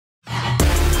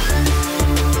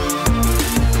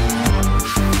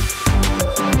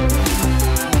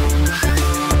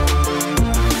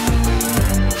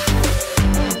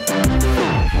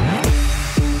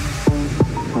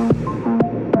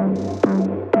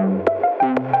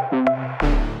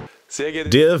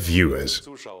Dear viewers,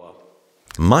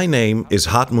 my name is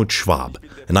Hartmut Schwab,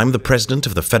 and I'm the president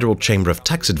of the Federal Chamber of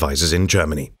Tax Advisors in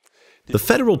Germany. The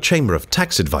Federal Chamber of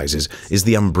Tax Advisors is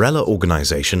the umbrella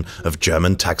organization of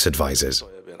German tax advisors.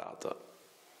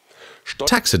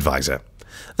 Tax advisor,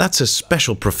 that's a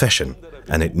special profession,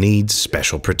 and it needs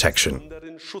special protection.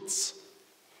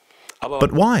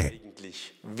 But why?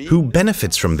 Who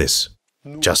benefits from this?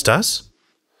 Just us?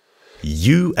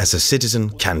 You as a citizen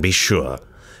can be sure.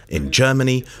 In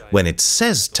Germany, when it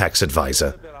says tax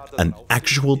advisor, an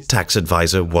actual tax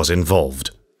advisor was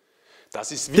involved.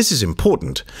 This is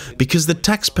important because the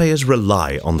taxpayers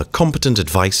rely on the competent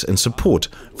advice and support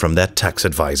from their tax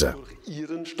advisor.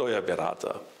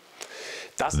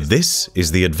 This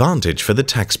is the advantage for the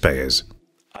taxpayers.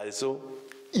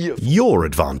 Your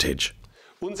advantage.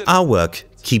 Our work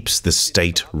keeps the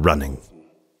state running.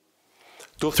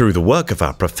 Through the work of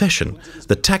our profession,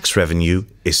 the tax revenue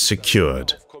is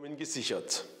secured.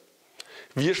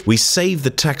 We save the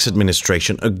tax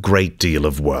administration a great deal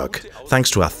of work,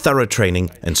 thanks to our thorough training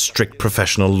and strict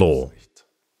professional law.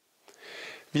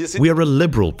 We are a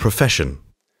liberal profession.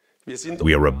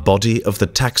 We are a body of the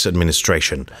tax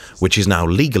administration, which is now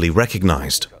legally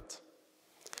recognized.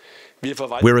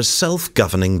 We're a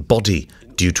self-governing body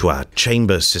due to our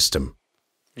chamber system.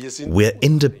 We're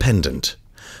independent.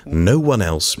 No one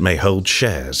else may hold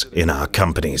shares in our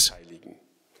companies.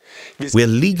 We're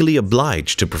legally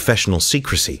obliged to professional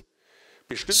secrecy.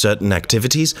 Certain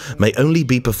activities may only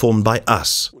be performed by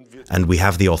us, and we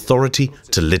have the authority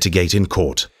to litigate in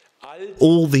court.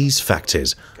 All these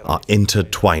factors are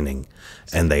intertwining,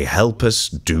 and they help us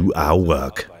do our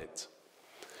work.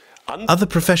 Other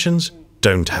professions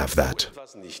don't have that.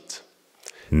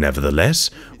 Nevertheless,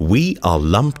 we are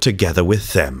lumped together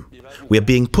with them. We are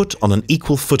being put on an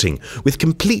equal footing with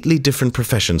completely different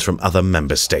professions from other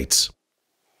member states.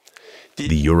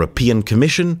 The European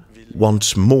Commission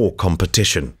wants more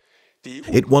competition.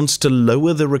 It wants to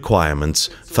lower the requirements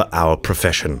for our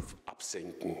profession.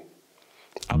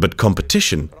 But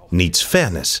competition needs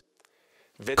fairness.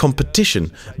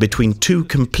 Competition between two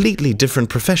completely different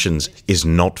professions is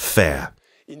not fair.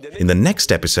 In the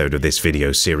next episode of this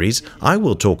video series, I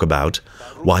will talk about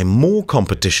why more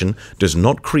competition does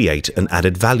not create an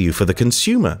added value for the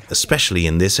consumer, especially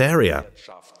in this area.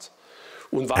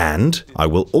 And I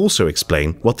will also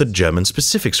explain what the German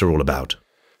specifics are all about.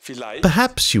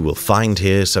 Perhaps you will find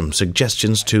here some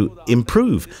suggestions to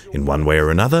improve, in one way or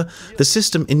another, the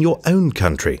system in your own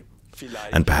country.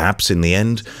 And perhaps in the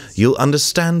end, you'll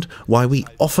understand why we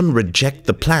often reject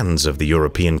the plans of the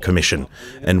European Commission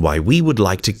and why we would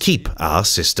like to keep our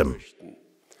system.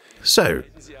 So,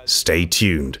 stay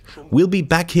tuned. We'll be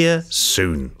back here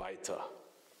soon.